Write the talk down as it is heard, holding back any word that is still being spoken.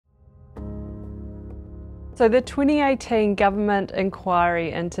So the 2018 government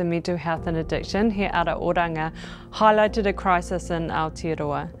inquiry into mental health and addiction here at Aotearoa highlighted a crisis in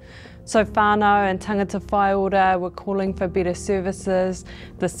Aotearoa. So whānau and tangata whaiora were calling for better services,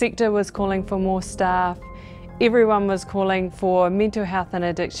 the sector was calling for more staff, everyone was calling for mental health and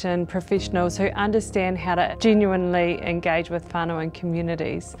addiction professionals who understand how to genuinely engage with whānau and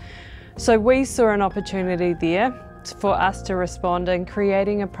communities. So we saw an opportunity there for us to respond in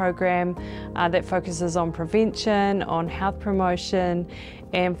creating a program that focuses on prevention, on health promotion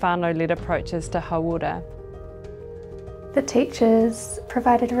and whānau-led approaches to hauora. The teachers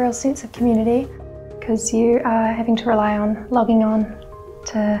provided a real sense of community because you are having to rely on logging on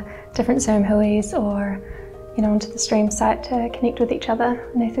to different Zoom huis or onto the stream site to connect with each other,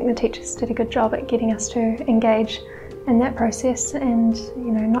 and I think the teachers did a good job at getting us to engage in that process and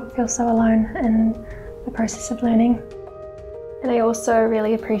not feel so alone in the process of learning. And I also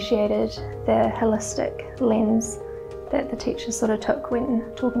really appreciated the holistic lens that the teachers sort of took when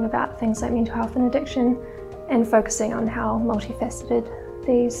talking about things like mental health and addiction and focusing on how multifaceted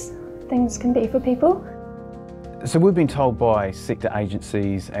these things can be for people. So we've been told by sector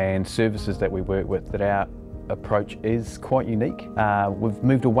agencies and services that we work with that our approach is quite unique. We've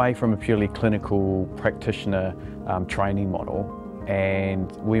moved away from a purely clinical practitioner training model, and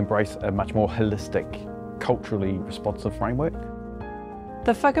we embrace a much more holistic, culturally responsive framework.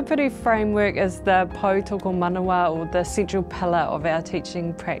 The whakapiri framework is the pautoko manawa, or the central pillar of our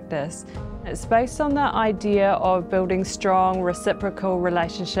teaching practice. It's based on the idea of building strong reciprocal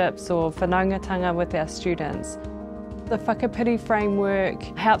relationships or whanaungatanga with our students. The whakapiri framework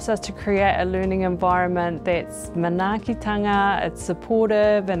helps us to create a learning environment that's manaakitanga, it's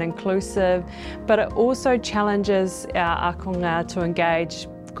supportive and inclusive, but it also challenges our akonga to engage,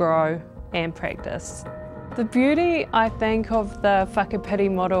 grow and practice. The beauty, I think, of the whakapiri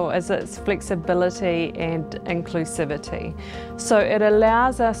model is its flexibility and inclusivity. So it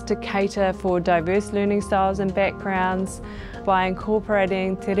allows us to cater for diverse learning styles and backgrounds by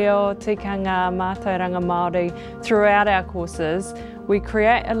incorporating te reo, tikanga, mātauranga Māori throughout our courses. We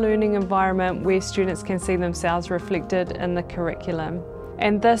create a learning environment where students can see themselves reflected in the curriculum.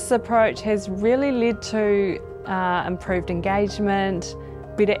 And this approach has really led to improved engagement,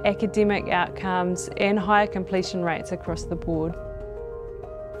 better academic outcomes and higher completion rates across the board.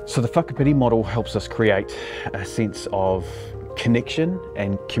 So the whakapiri model helps us create a sense of connection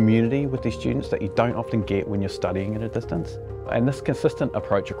and community with these students that you don't often get when you're studying at a distance. And this consistent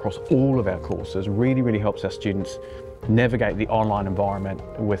approach across all of our courses really helps our students navigate the online environment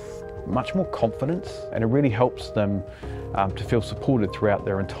with much more confidence, and it really helps them to feel supported throughout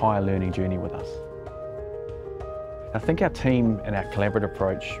their entire learning journey with us. I think our team and our collaborative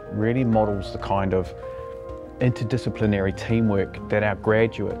approach really models the kind of interdisciplinary teamwork that our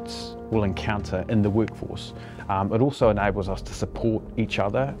graduates will encounter in the workforce. It also enables us to support each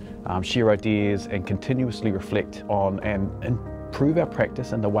other, share ideas and continuously reflect on and improve our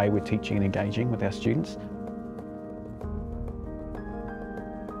practice and the way we're teaching and engaging with our students.